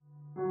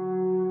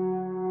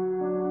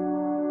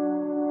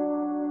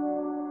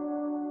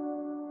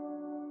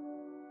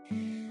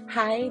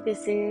Hi,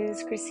 this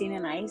is Christina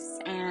Nice,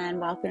 and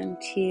welcome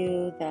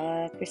to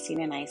the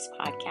Christina Nice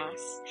Podcast.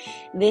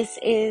 This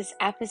is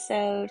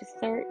episode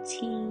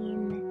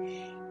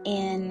 13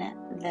 in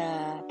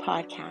the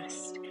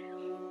podcast.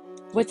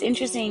 What's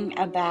interesting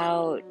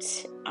about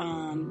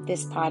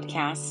this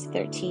podcast,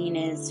 13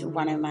 is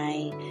one of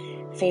my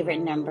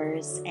favorite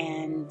numbers,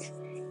 and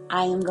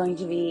I am going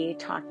to be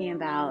talking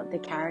about the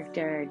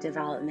character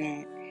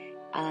development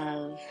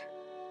of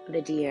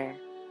the deer.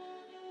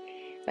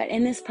 But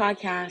in this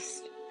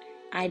podcast,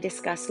 I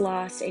discuss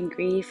loss and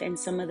grief and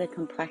some of the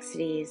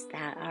complexities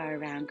that are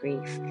around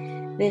grief.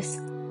 This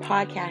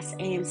podcast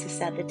aims to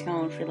set the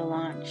tone for the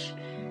launch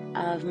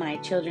of my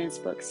children's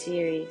book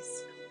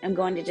series. I'm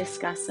going to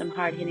discuss some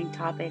hard-hitting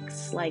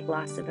topics like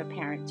loss of a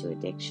parent to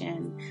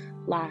addiction,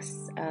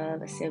 loss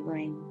of a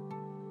sibling,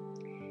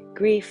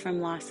 grief from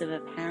loss of a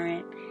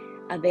parent,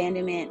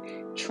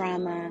 abandonment,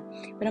 trauma,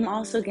 but I'm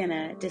also going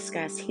to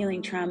discuss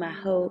healing trauma,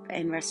 hope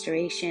and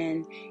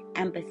restoration,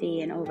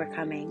 empathy and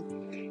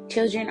overcoming.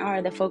 Children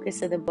are the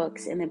focus of the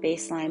books and the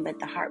baseline, but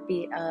the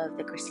heartbeat of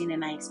the Christina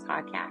Nice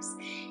Podcast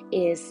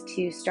is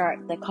to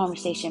start the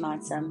conversation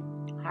on some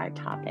hard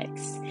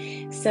topics.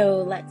 So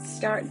let's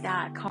start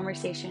that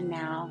conversation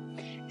now.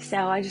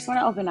 So I just want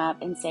to open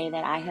up and say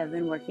that I have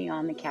been working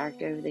on the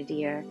character of the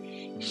deer.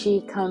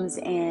 She comes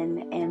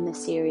in the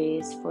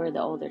series for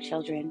the older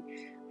children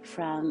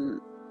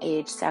from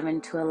age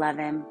 7 to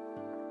 11.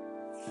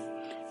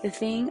 The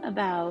thing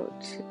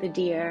about the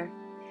deer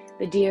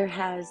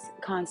has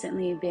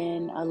constantly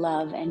been a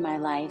love in my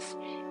life,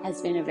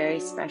 has been a very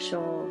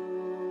special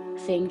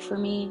thing for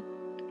me.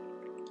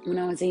 When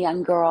I was a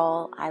young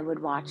girl, I would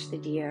watch the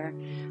deer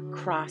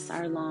cross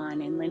our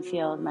lawn in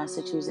Lynnfield,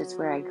 Massachusetts,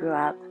 where I grew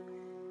up,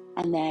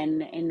 and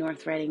then in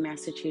North Reading,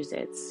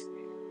 Massachusetts,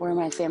 where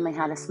my family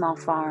had a small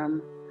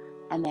farm.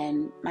 And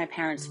then my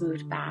parents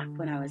moved back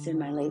when I was in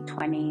my late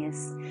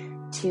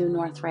 20s to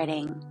North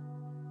Reading,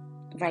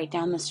 right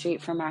down the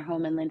street from our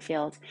home in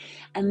Lynnfield.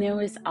 And there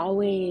was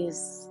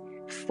always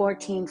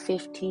 14,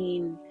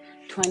 15,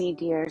 20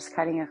 deers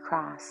cutting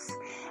across.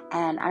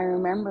 And I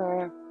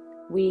remember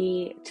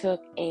we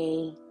took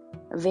a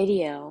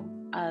video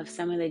of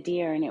some of the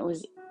deer, and it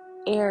was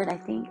aired, I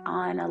think,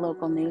 on a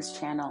local news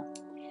channel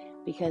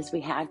because we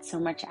had so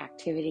much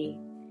activity.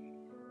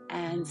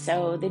 And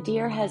so the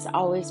deer has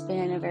always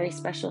been a very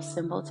special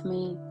symbol to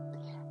me.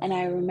 And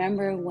I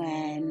remember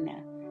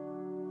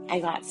when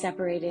I got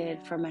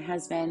separated from my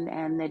husband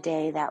and the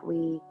day that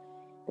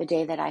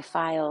I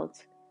filed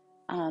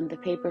the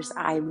papers,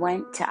 I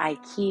went to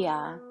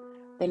IKEA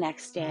the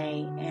next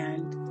day,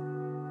 and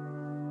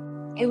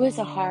it was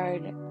a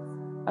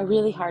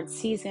really hard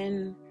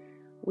season.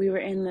 We were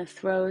in the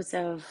throes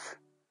of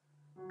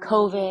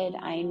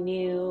COVID. I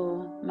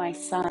knew my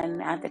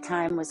son at the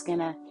time was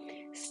gonna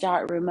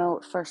start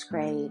remote first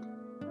grade.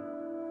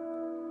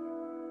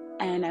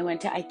 And I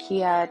went to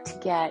IKEA to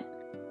get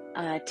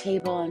a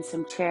table and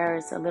some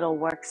chairs, a little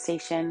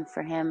workstation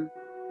for him.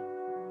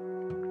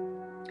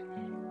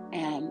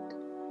 And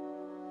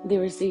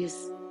there was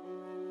these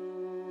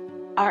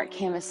art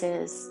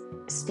canvases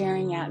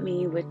staring at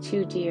me with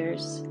two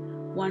deers.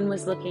 One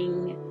was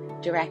looking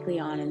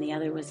directly on and the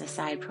other was a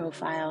side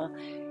profile.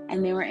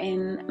 And they were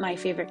in my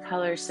favorite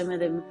colors, some of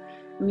the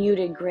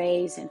muted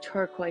grays and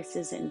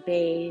turquoises and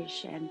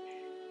beige. And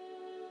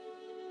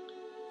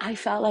I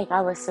felt like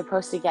I was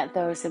supposed to get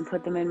those and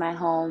put them in my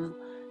home,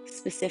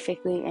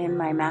 specifically in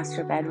my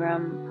master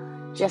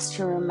bedroom, just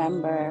to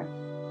remember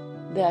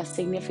the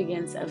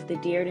significance of the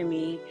deer to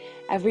me.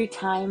 Every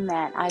time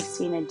that I've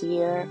seen a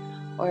deer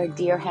or a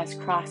deer has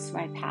crossed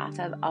my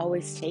path, I've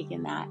always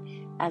taken that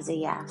as a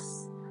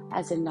yes,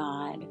 as a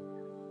nod.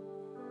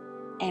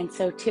 And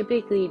so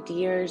typically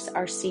deers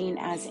are seen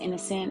as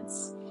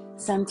innocents.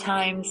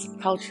 Sometimes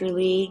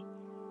culturally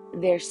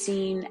they're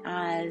seen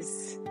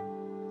as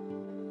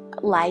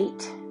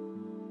light,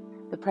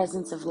 the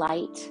presence of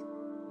light,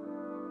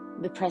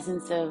 the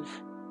presence of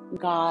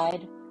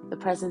God, the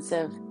presence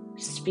of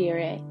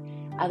spirit.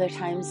 Other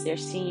times they're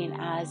seen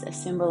as a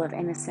symbol of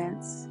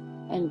innocence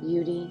and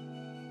beauty.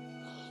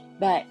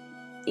 But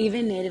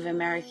even Native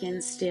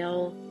Americans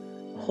still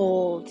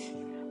hold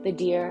the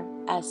deer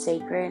as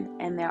sacred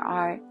in their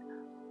art.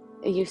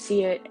 You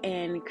see it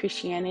in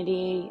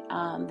Christianity.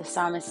 The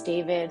psalmist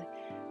David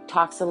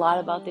talks a lot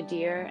about the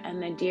deer,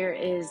 and the deer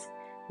is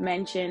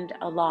mentioned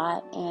a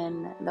lot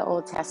in the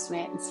Old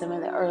Testament and some of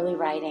the early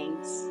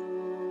writings.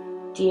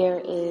 Deer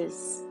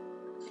is,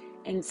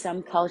 in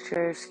some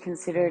cultures,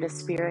 considered a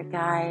spirit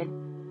guide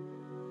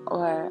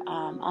or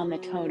on the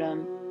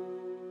totem.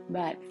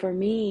 But for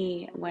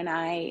me, when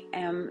I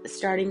am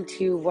starting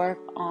to work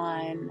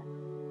on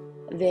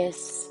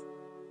this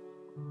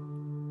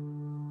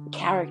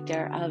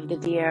character of the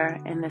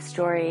deer in the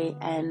story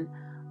and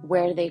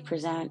where they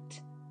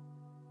present,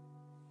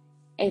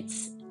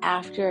 it's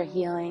after a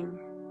healing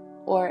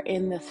or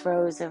in the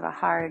throes of a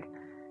hard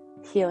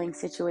healing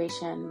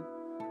situation,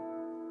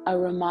 a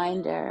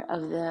reminder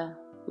of the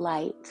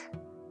light,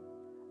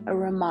 a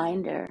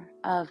reminder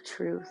of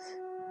truth.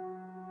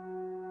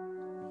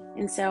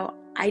 And so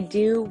I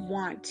do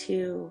want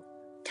to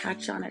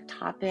touch on a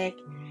topic.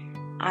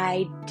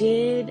 I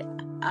did,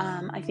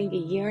 I think a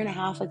year and a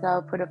half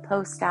ago, put a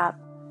post up,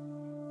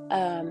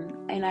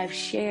 and I've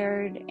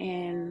shared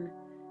in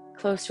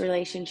close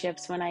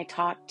relationships when I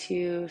talk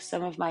to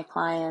some of my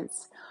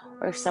clients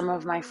or some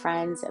of my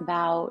friends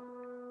about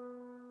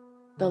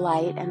the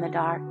light and the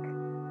dark.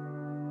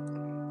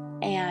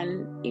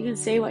 And you can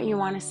say what you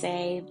want to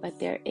say, but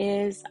there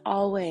is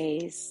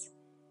always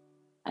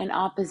an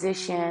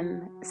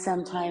opposition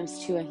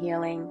sometimes to a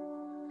healing.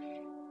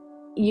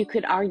 You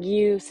could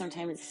argue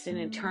sometimes it's an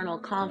internal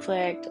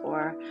conflict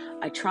or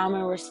a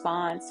trauma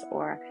response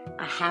or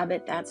a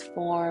habit that's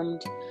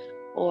formed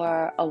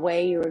or a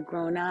way you were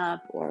grown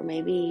up, or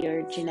maybe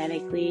you're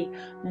genetically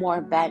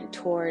more bent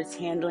towards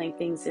handling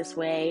things this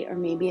way, or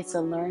maybe it's a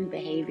learned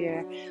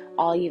behavior,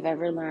 all you've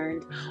ever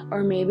learned,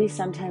 or maybe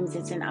sometimes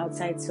it's an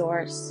outside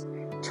source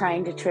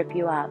trying to trip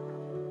you up,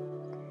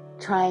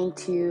 trying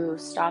to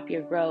stop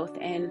your growth.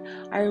 And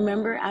I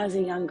remember as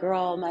a young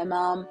girl, my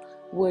mom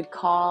would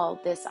call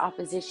this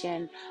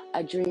opposition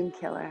a dream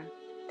killer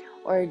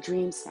or a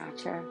dream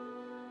snatcher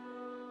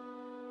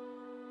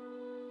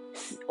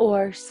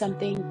or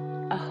something,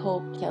 a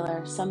hope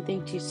killer,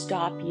 something to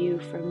stop you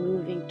from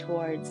moving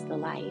towards the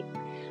light,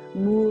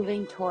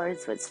 moving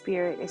towards what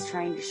spirit is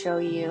trying to show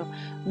you,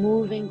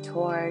 moving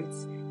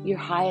towards your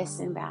highest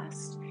and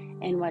best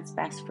and what's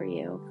best for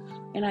you.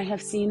 And I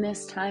have seen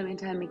this time and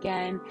time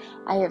again.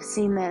 I have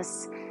seen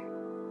this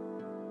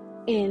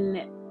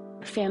in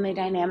family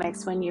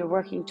dynamics when you're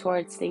working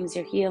towards things,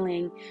 you're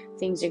healing,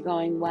 things are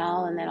going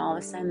well, and then all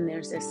of a sudden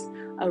there's this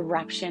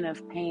eruption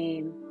of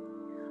pain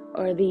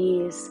or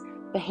these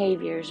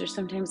behaviors, or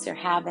sometimes they're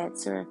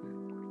habits or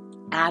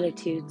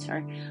attitudes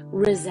or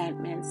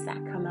resentments that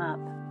come up.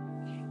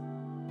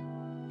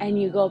 And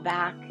you go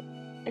back.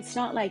 It's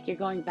not like you're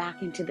going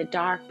back into the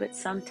dark, but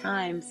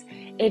sometimes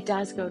it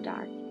does go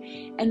dark.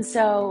 And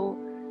so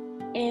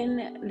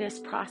in this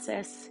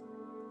process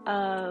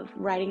of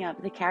writing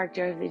up the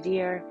character of the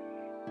deer,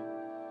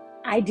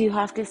 I do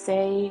have to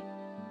say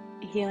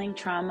healing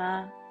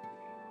trauma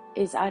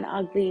is an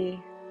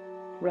ugly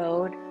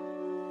road.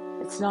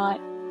 It's not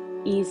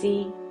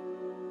easy.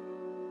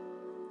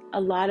 A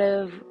lot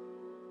of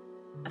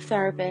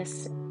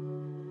therapists,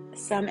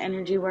 some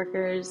energy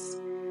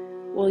workers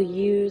will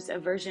use a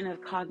version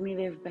of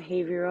cognitive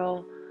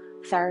behavioral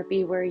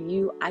therapy where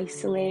you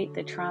isolate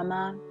the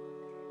trauma,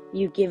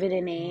 you give it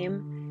a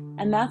name,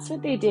 and that's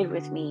what they did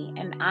with me.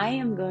 And I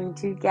am going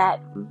to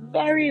get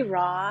very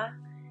raw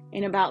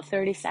in about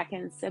 30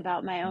 seconds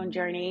about my own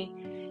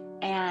journey.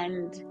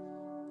 And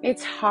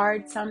it's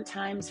hard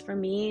sometimes for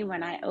me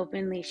when I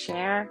openly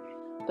share,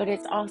 but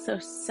it's also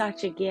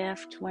such a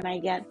gift when I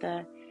get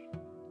the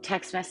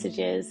text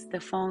messages, the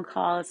phone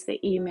calls, the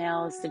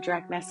emails, the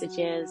direct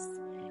messages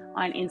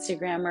on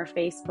Instagram or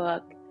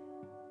Facebook,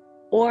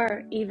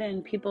 or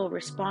even people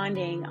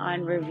responding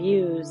on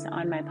reviews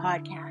on my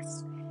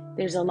podcast.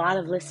 There's a lot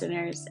of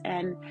listeners,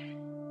 and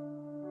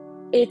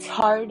it's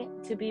hard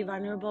to be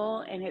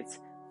vulnerable and it's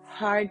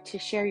hard to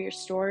share your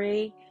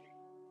story,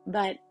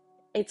 but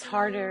it's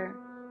harder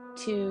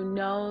to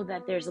know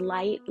that there's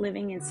light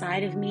living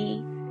inside of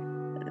me.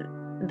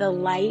 The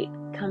light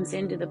comes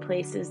into the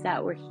places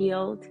that were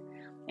healed,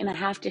 and I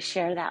have to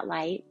share that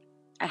light.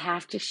 I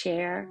have to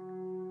share.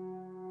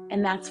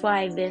 And that's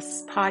why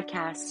this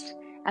podcast,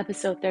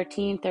 episode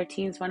 13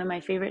 is one of my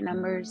favorite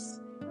numbers,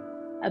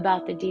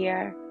 about the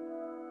deer,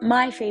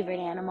 my favorite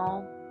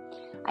animal.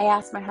 I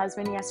asked my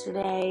husband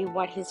yesterday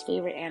what his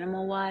favorite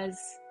animal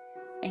was,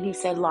 and he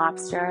said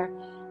lobster.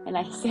 And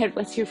I said,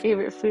 what's your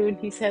favorite food?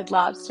 He said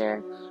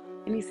lobster.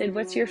 And he said,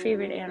 what's your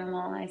favorite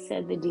animal? I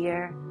said the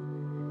deer.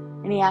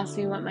 And he asked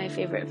me what my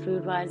favorite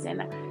food was,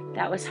 and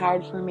that was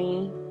hard for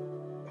me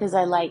because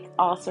I like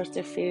all sorts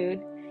of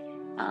food.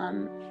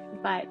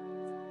 But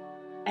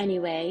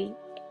anyway,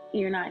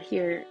 you're not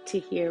here to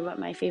hear what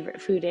my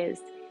favorite food is.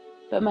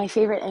 But my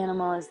favorite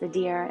animal is the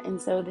deer. And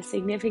so the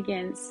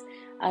significance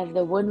of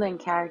the woodland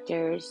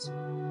characters,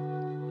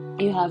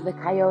 you have the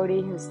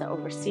coyote, who's the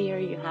overseer.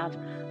 You have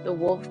the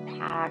wolf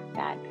pack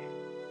that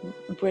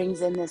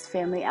brings in this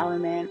family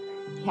element.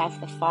 You have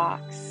the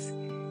fox.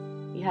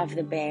 You have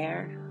the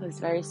bear, who's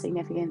very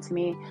significant to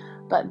me.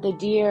 But the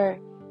deer,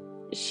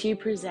 she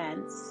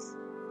presents,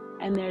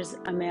 and there's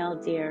a male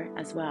deer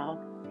as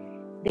well.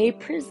 They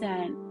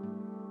present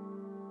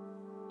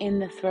in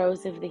the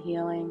throes of the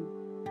healing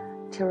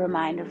to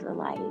remind of the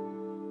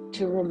light,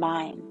 to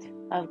remind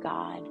of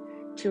God,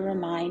 to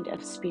remind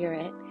of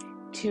spirit,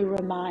 to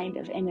remind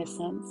of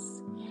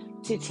innocence,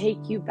 to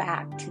take you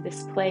back to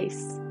this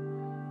place.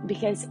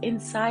 Because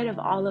inside of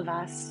all of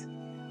us,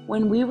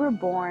 when we were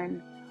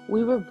born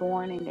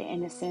into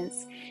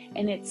innocence.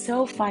 And it's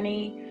so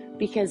funny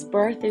because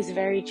birth is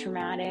very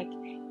traumatic.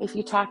 If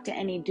you talk to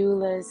any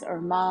doulas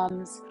or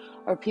moms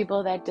or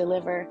people that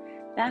deliver,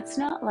 that's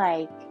not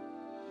like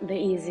the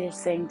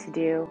easiest thing to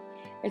do.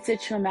 It's a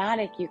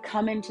traumatic, you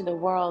come into the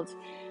world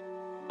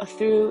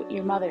through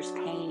your mother's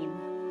pain.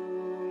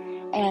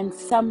 And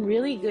some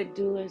really good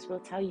doulas will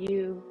tell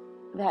you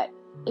that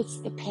It's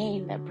the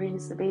pain that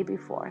brings the baby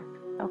forth,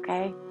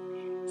 okay?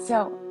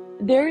 So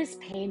there is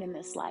pain in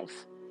this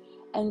life.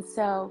 And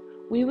so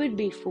we would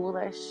be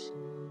foolish.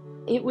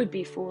 It would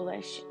be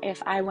foolish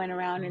if I went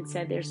around and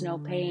said there's no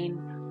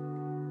pain.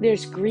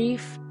 There's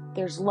grief,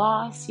 there's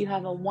loss. You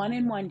have a 1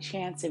 in 1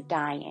 chance of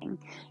dying,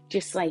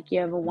 just like you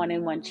have a 1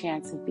 in 1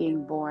 chance of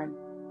being born.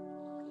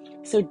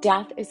 So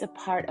death is a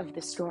part of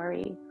the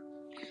story.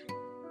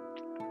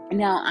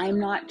 Now, I'm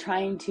not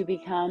trying to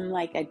become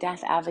like a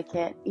death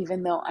advocate,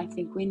 even though I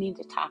think we need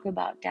to talk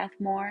about death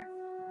more.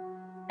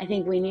 I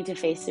think we need to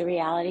face the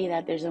reality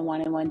that there's a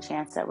 1 in 1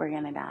 chance that we're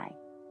going to die.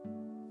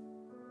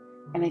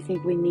 And I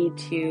think we need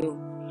to,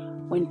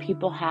 when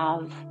people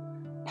have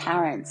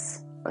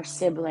parents or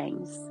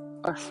siblings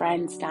or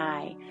friends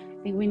die,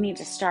 I think we need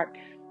to start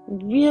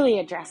really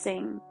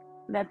addressing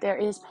that there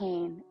is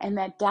pain, and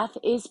that death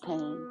is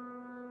pain,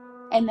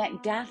 and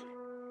that death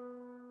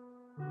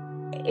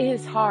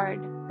is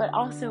hard. But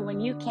also,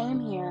 when you came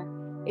here,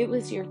 it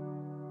was your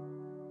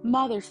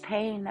mother's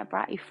pain that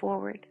brought you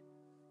forward.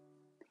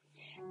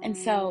 And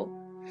so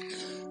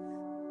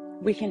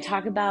we can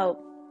talk about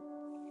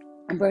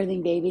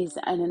birthing babies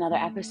in another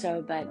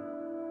episode, but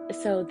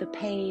so the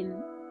pain,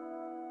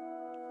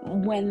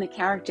 when the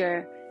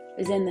character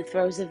is in the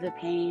throes of the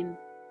pain,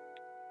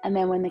 and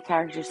then when the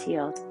character's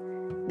healed,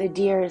 the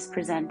deer is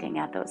presenting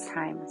at those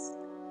times.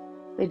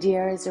 The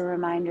deer is a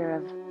reminder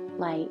of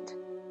light,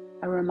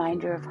 a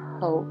reminder of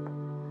hope,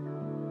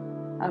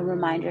 a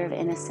reminder of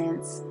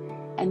innocence.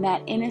 And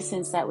that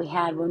innocence that we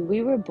had when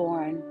we were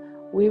born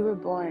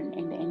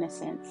into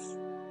innocence.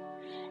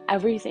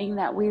 Everything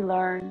that we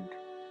learned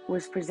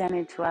was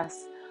presented to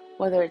us,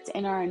 whether it's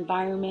in our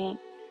environment,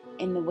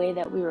 in the way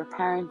that we were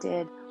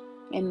parented,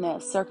 in the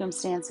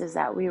circumstances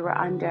that we were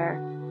under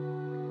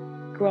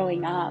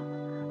growing up.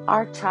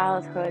 Our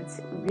childhoods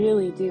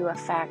really do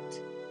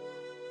affect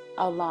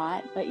a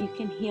lot, but you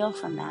can heal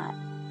from that.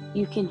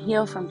 You can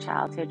heal from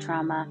childhood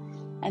trauma,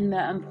 and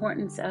the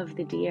importance of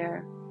the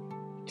deer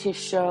to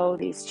show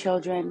these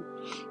children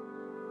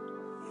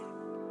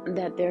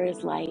that there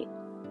is light,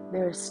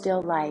 there is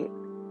still light,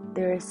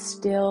 there is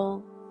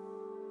still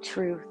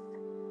truth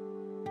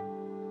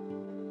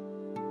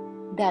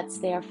that's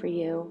there for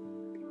you.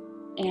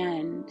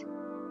 And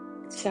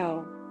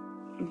so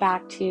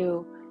back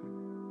to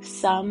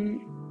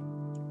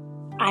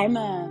I'm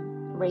a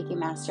Reiki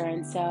master,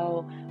 and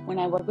so when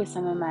I work with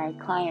some of my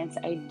clients,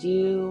 I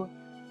do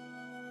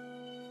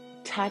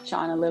touch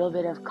on a little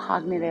bit of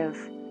cognitive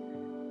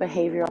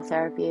behavioral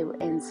therapy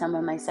in some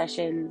of my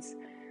sessions,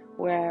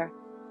 where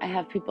I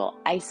have people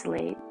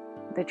isolate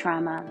the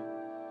trauma.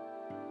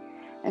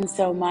 And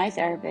so my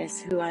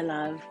therapist, who I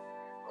love,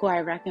 who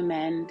I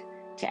recommend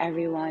to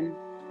everyone,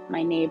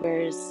 my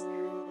neighbors,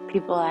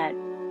 people at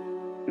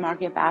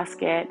Market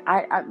Basket,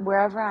 I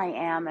wherever I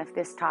am, if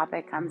this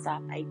topic comes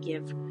up, I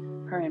give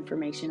her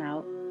information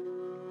out.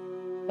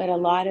 But a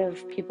lot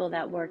of people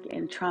that work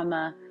in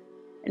trauma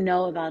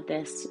know about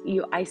this.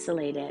 You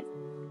isolate it.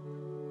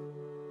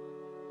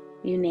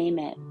 You name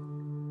it.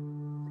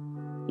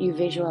 You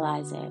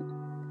visualize it.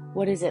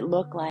 What does it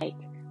look like?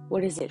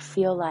 What does it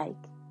feel like?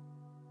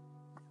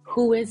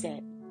 Who is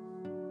it?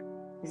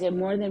 Is it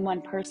more than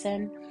one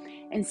person?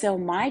 And so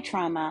my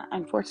trauma,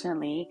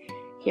 unfortunately,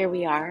 here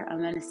we are,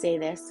 I'm going to say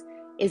this,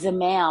 is a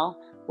male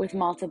with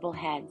multiple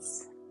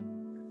heads.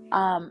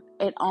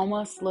 It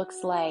almost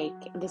looks like,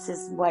 this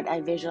is what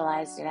I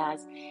visualized it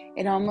as,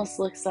 it almost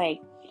looks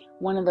like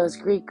one of those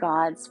Greek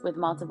gods with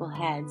multiple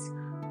heads,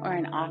 or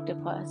an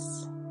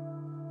octopus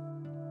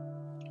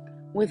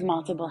with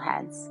multiple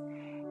heads.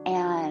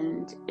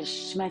 And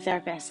my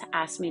therapist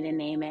asked me to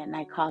name it, and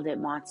I called it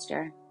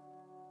Monster.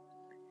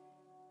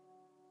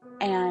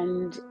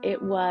 And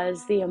it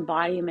was the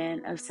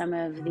embodiment of some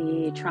of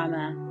the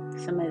trauma,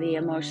 some of the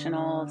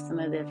emotional, some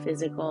of the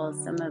physical,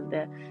 some of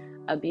the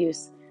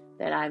abuse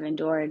that I've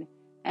endured.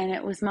 And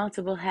it was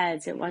multiple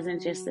heads. It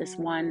wasn't just this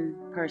one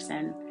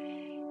person.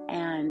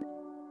 And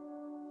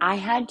I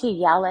had to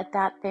yell at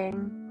that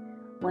thing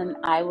when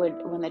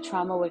the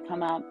trauma would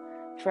come up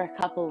for a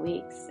couple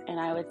weeks. And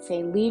I would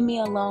say, "Leave me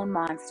alone,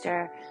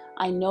 Monster.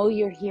 I know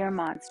you're here,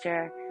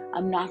 Monster.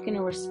 I'm not going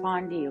to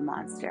respond to you,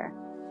 Monster."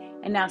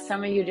 And now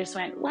some of you just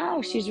went,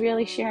 "Wow, she's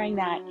really sharing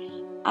that."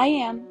 I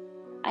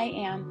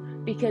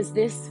am, because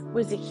this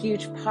was a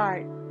huge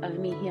part of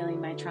me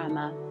healing my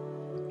trauma.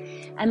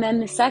 And then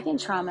the second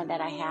trauma that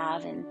I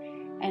have,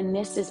 and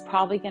this is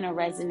probably going to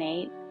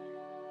resonate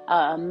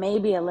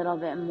maybe a little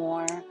bit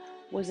more,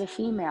 was a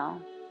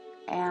female.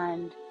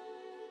 And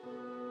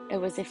it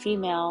was a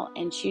female,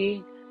 and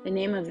the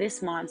name of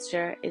this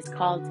monster is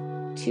called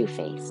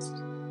Two-Faced.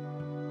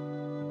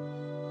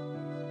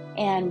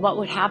 And what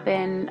would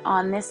happen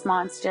on this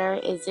monster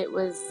is it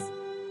was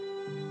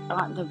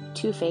on the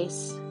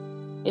Two-Face.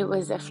 It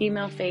was a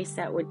female face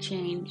that would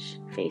change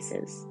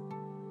faces.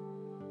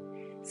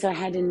 So I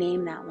had to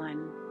name that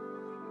one.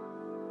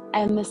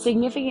 And the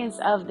significance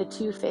of the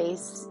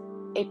Two-Face,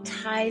 it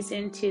ties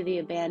into the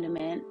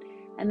abandonment,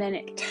 and then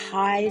it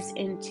ties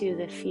into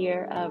the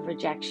fear of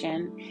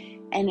rejection,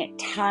 And it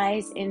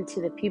ties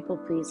into the people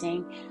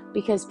pleasing,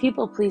 because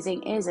people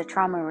pleasing is a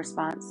trauma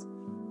response.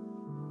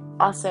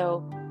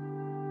 Also,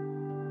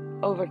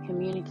 over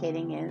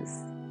communicating is.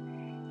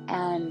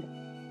 And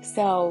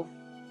so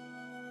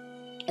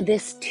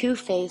this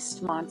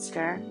two-faced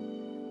monster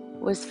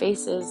was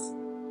faces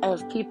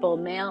of people,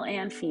 male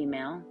and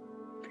female,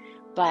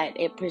 but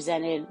it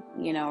presented,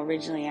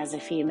 originally as a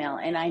female.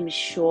 And I'm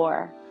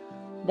sure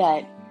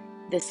that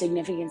the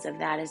significance of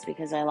that is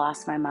because I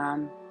lost my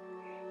mom,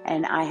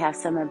 and I have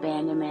some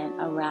abandonment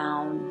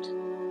around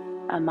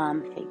a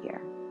mom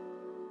figure.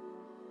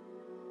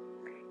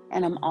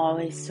 And I'm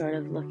always sort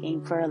of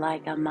looking for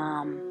like a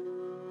mom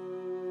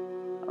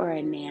or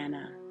a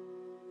nana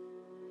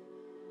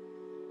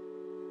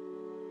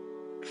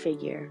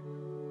figure.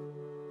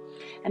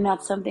 And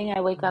that's something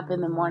I wake up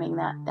in the morning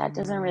that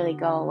doesn't really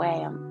go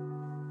away.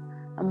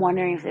 I'm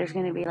wondering if there's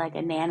going to be like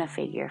a nana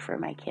figure for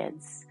my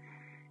kids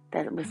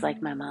that was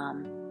like my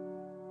mom,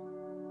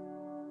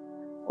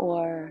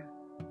 or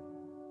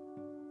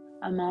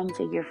a mom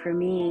figure for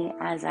me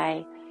as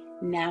I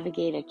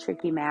navigate a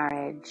tricky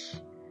marriage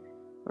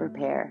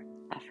repair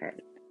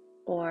effort,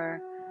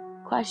 or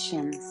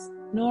questions,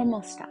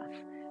 normal stuff.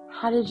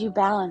 How did you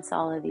balance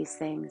all of these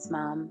things,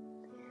 Mom?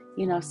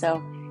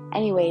 So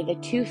anyway, the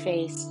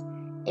two-faced,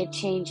 it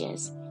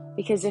changes.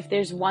 Because if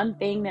there's one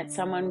thing that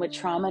someone with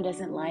trauma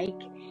doesn't like,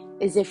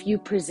 is if you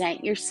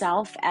present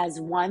yourself as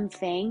one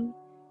thing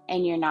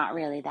and you're not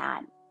really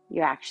that.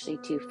 You're actually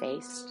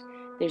two-faced.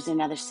 There's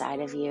another side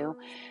of you.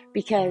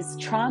 Because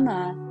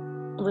trauma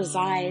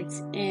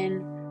resides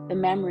in the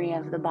memory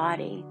of the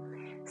body.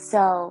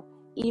 So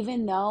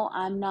even though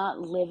I'm not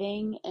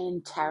living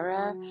in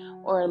terror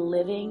or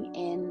living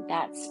in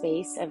that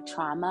space of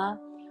trauma,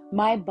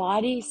 my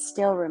body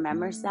still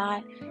remembers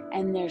that,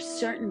 and there's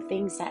certain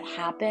things that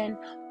happen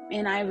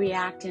and I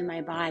react in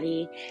my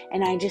body,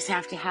 and I just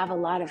have to have a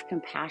lot of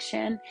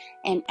compassion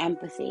and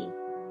empathy.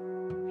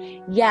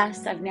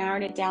 Yes, I've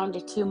narrowed it down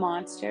to two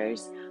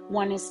monsters.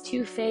 One is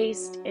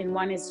two-faced and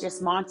one is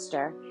just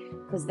monster,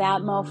 because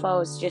that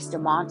mofo is just a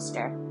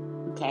monster,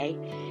 okay?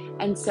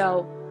 And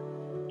so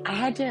I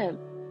had to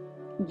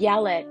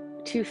yell at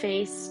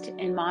two-faced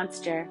and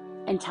monster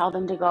and tell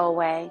them to go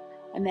away,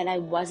 and that I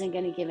wasn't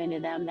going to give in to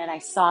them, that I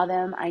saw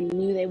them, I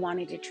knew they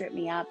wanted to trip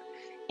me up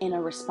in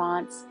a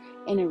response,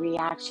 in a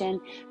reaction,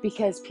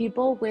 because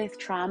people with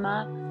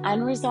trauma,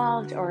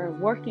 unresolved or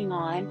working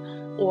on,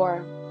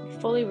 or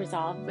fully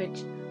resolved,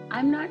 which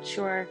I'm not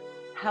sure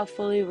how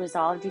fully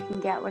resolved you can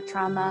get with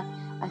trauma.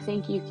 I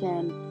think you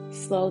can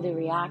slow the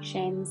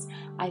reactions.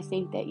 I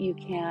think that you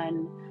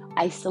can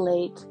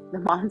isolate the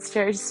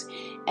monsters,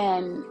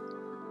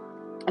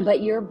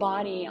 but your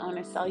body on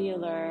a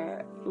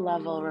cellular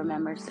level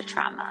remembers the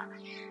trauma.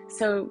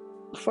 So,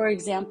 for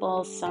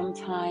example,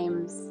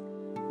 sometimes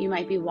you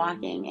might be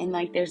walking and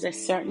like there's a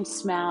certain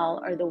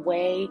smell, or the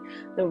way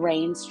the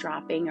rain's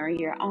dropping, or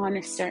you're on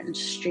a certain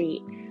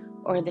street,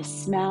 or the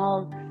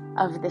smell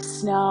of the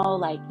snow,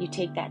 like you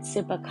take that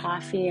sip of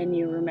coffee and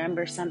you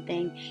remember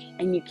something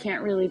and you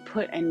can't really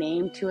put a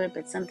name to it,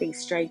 but something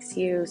strikes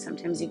you.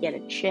 Sometimes you get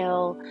a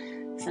chill.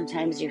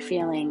 Sometimes you're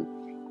feeling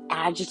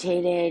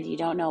agitated, you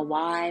don't know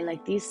why.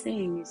 Like, these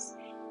things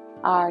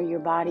are your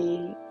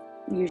body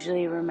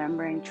usually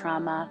remembering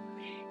trauma.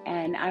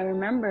 And I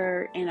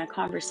remember in a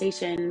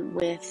conversation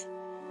with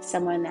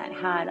someone that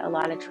had a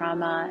lot of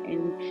trauma,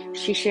 and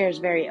she shares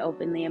very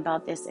openly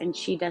about this, and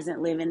she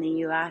doesn't live in the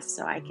US,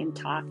 so I can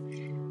talk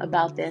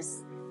about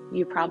this.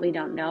 You probably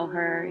don't know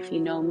her. If you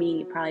know me,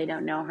 you probably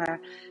don't know her.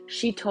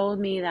 She told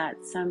me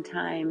that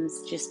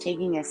sometimes just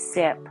taking a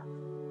sip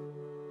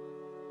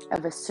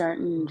of a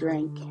certain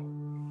drink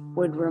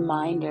would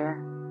remind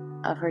her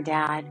of her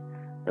dad,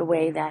 the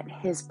way that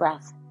his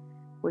breath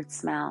would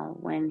smell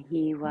when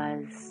he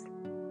was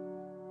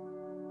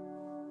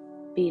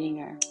beating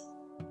her.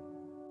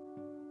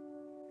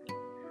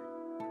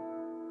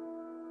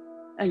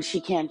 And she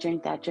can't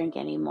drink that drink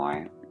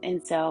anymore.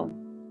 And so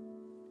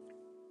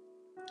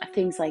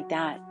things like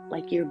that,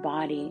 like your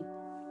body,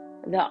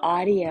 the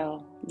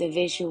audio, the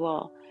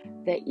visual,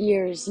 the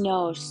ears,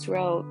 nose,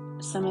 throat,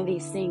 some of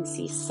these things,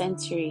 these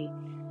sensory,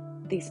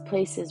 these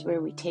places where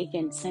we take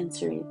in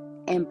sensory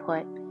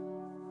input,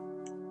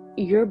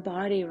 your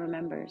body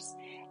remembers.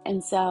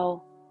 And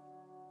so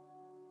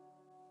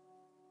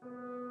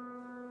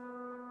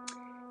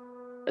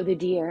the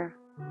deer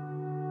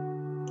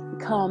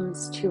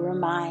comes to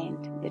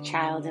remind the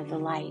child of the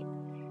light.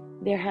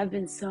 There have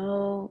been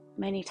so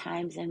many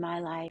times in my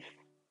life.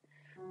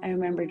 I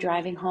remember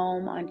driving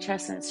home on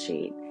Chestnut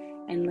Street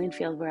in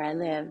Linfield, where I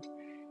lived,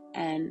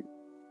 and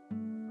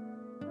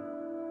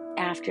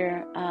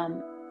after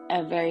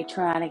a very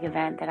traumatic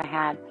event that I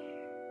had,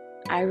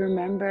 I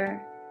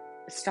remember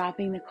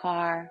stopping the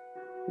car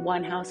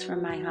one house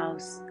from my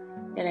house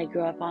that I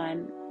grew up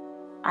on.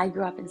 I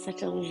grew up in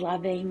such a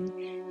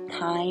loving,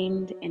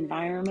 kind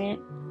environment.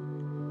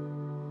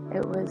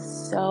 It was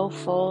so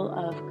full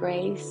of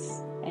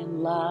grace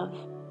and love,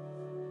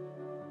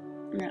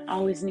 and I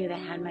always knew they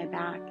had my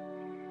back.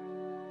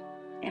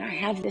 And I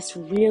have this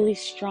really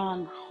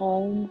strong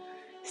home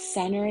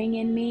centering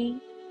in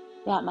me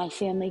that my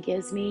family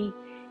gives me.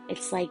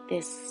 It's like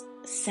this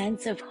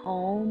sense of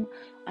home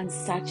on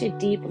such a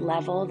deep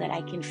level that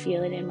I can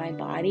feel it in my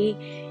body.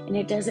 And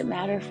it doesn't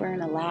matter if we're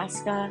in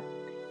Alaska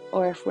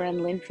or if we're in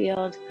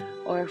Linfield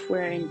or if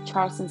we're in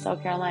Charleston,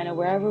 South Carolina,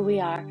 wherever we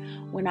are.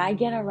 When I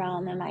get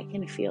around them, I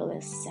can feel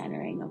this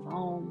centering of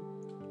home.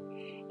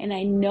 And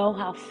I know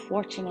how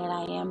fortunate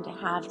I am to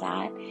have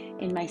that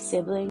in my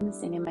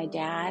siblings and in my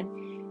dad,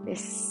 this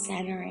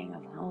centering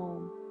of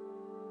home.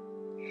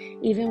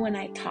 Even when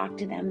I talk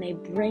to them, they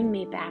bring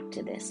me back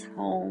to this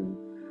home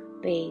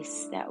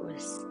base that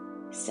was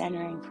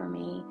centering for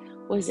me.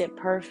 Was it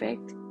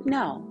perfect?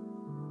 No,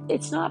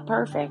 it's not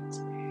perfect.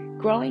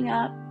 Growing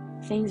up,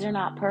 things are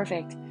not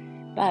perfect,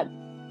 but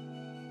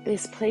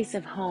this place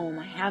of home,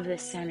 I have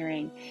this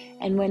centering.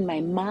 And when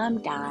my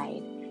mom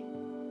died,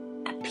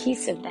 a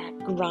piece of that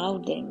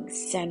grounding,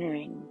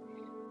 centering,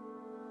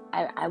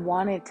 I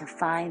wanted to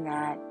find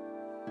that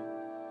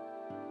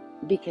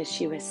because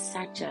she was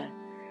such a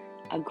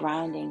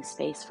grounding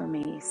space for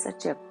me,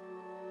 such a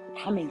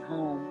coming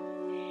home.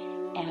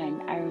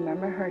 And I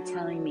remember her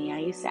telling me, I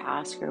used to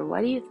ask her,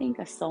 what do you think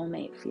a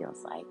soulmate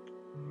feels like?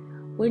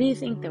 What do you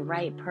think the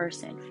right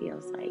person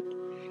feels like?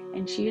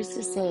 And she used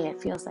to say,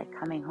 it feels like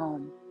coming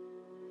home.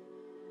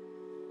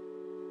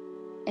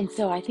 And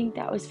so I think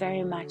that was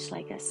very much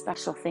like a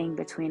special thing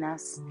between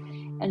us.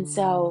 And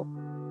so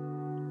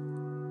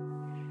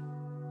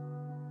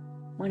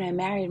when I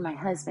married my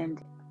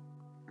husband,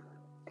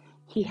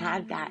 he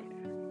had that.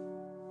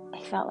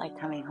 It felt like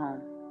coming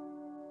home.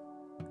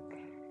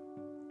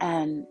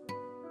 And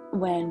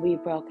when we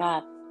broke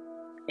up,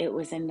 it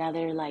was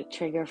another like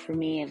trigger for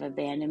me of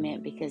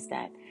abandonment, because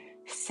that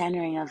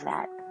centering of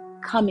that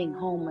coming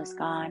home was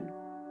gone,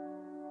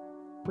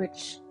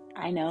 which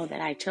I know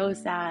that I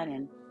chose that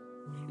and,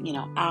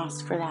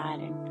 asked for that.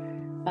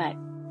 But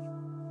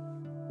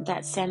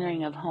that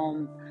centering of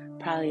home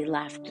probably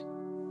left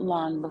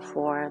long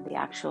before the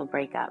actual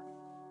breakup,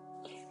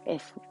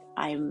 if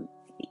I'm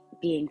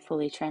being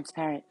fully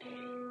transparent.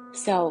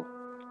 So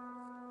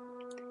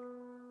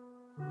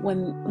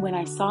when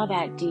I saw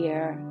that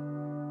deer,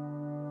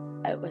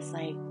 it was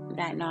like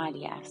that nod,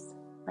 yes.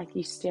 Like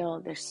there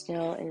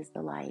still is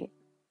the light.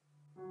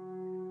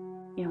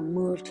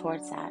 Move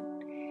towards that.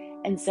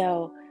 And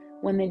so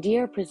when the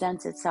deer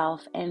presents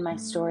itself in my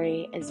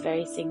story is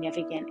very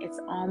significant. It's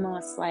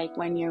almost like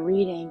when you're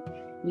reading,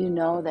 you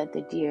know that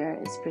the deer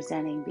is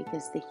presenting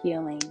because the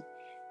healing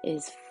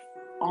is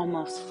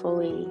almost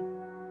fully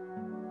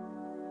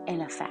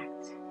in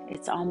effect.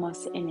 It's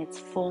almost in its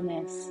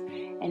fullness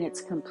and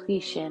its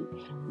completion,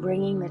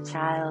 bringing the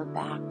child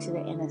back to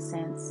the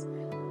innocence,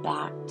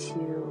 back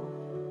to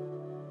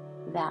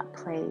that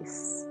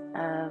place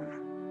of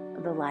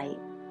the light,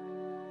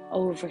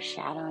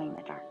 overshadowing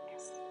the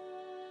darkness.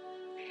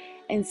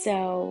 And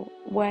so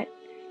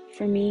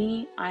for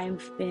me,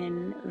 I've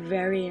been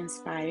very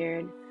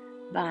inspired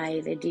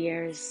by the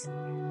deers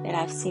that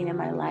I've seen in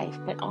my life,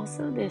 but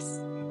also this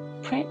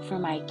print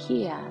from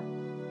IKEA.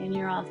 And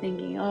you're all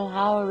thinking, oh,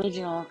 how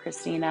original,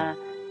 Christina.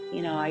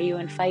 Are you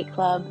in Fight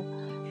Club,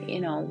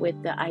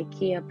 with the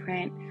IKEA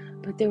print?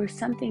 But there was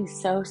something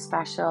so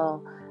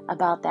special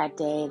about that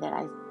day that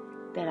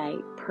I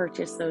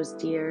purchased those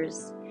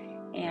deers.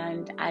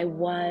 And I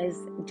was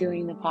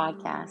doing the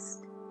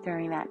podcast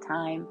during that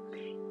time.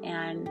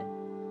 And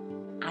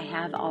I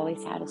have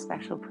always had a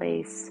special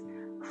place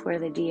for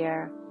the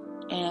deer.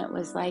 And it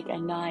was like a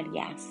nod,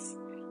 yes.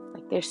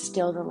 Like there's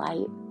still the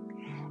light.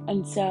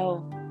 And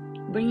so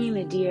bringing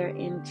the deer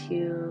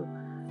into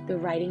the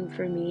writing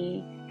for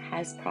me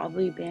has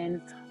probably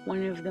been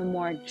one of the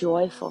more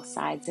joyful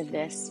sides of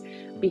this,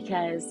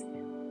 because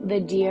the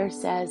deer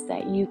says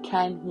that you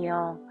can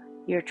heal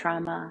your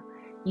trauma.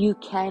 You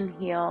can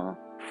heal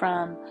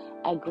from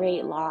a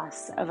great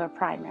loss of a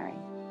primary.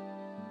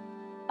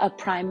 A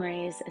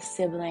primary is a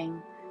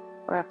sibling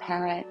or a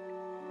parent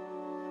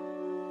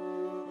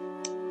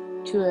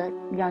to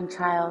a young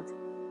child,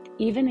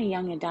 even a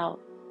young adult.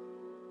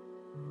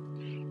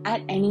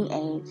 At any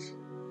age,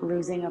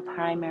 losing a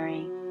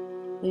primary,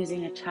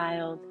 losing a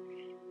child,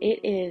 it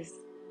is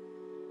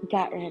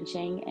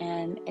gut-wrenching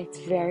and it's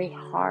very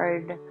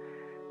hard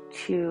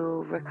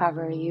to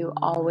recover. You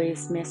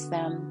always miss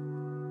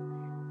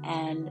them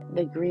and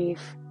the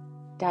grief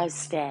does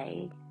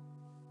stay.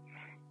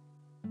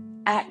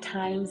 At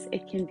times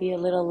it can be a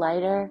little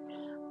lighter,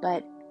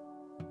 but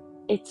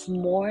it's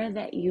more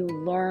that you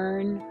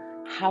learn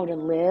how to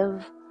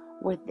live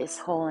with this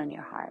hole in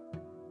your heart.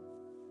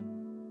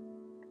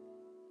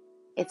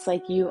 It's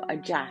like you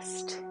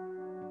adjust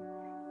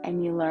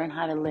and you learn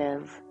how to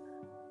live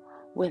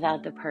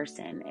without the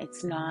person.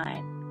 It's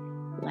not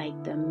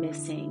like the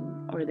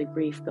missing or the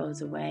grief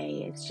goes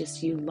away. It's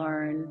just you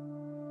learn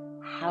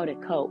how to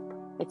cope.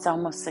 It's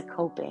almost a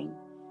coping.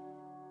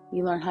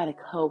 You learn how to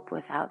cope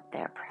without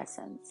their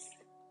presence.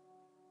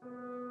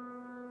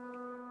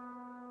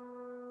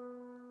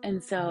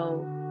 And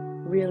so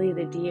really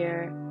the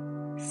deer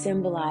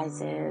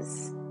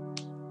symbolizes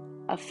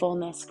a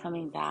fullness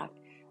coming back,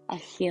 a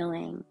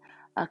healing,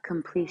 a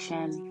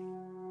completion.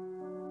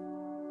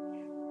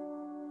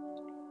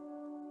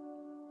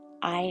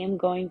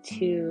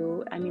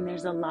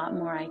 there's a lot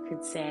more I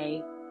could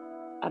say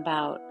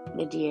about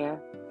the deer,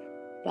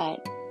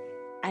 but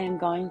I am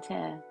going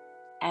to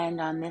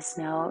end on this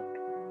note.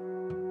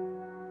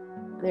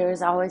 There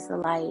is always the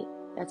light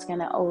that's going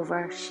to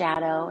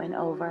overshadow and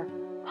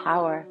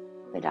overpower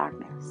the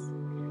darkness.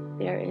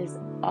 There is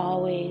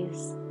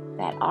always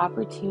that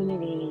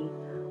opportunity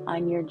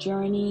on your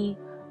journey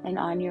and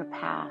on your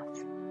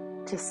path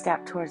to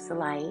step towards the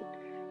light.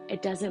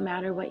 It doesn't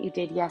matter what you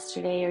did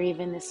yesterday or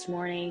even this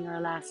morning or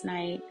last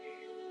night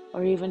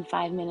or even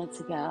 5 minutes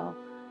ago.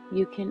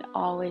 You can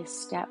always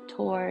step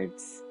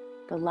towards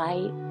the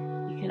light.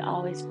 You can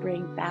always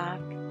bring back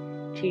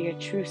to your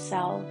true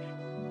self,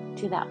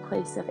 to that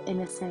place of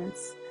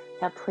innocence,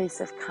 that place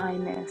of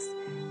kindness,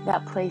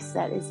 that place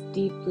that is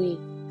deeply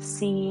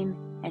seen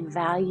and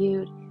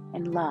valued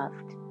and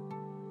loved.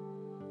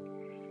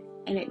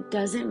 And it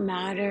doesn't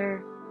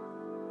matter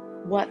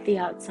what the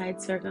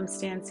outside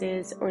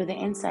circumstances or the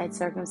inside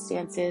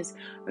circumstances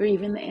or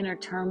even the inner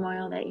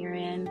turmoil that you're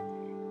in.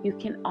 You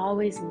can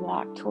always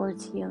walk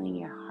towards healing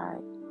your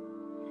heart.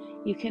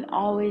 You can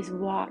always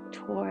walk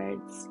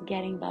towards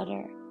getting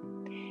better.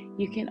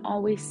 You can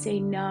always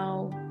say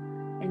no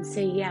and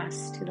say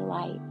yes to the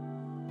light.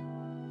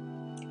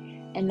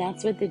 And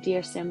that's what the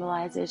deer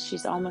symbolizes.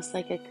 She's almost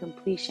like a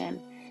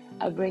completion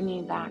of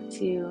bringing back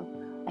to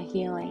a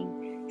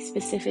healing.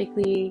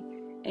 Specifically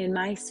in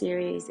my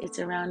series, it's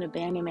around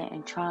abandonment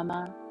and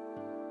trauma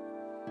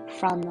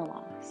from the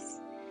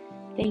loss.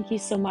 Thank you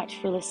so much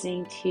for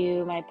listening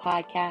to my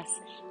podcast,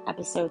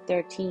 episode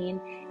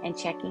 13, and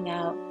checking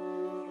out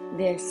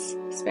this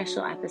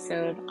special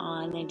episode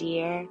on the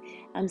deer.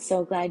 I'm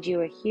so glad you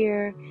are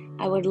here.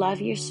 I would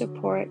love your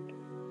support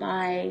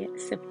by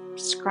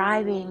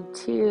subscribing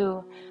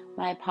to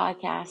my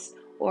podcast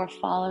or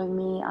following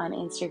me on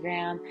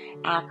Instagram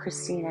at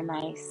Christina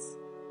Nice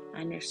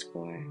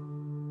 _.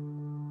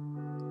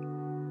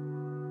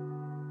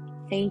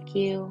 Thank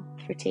you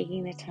for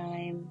taking the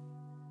time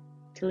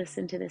to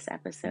listen to this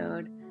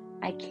episode.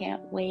 I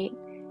can't wait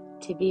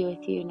to be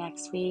with you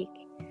next week.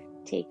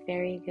 Take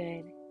very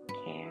good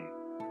care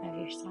of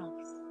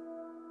yourselves.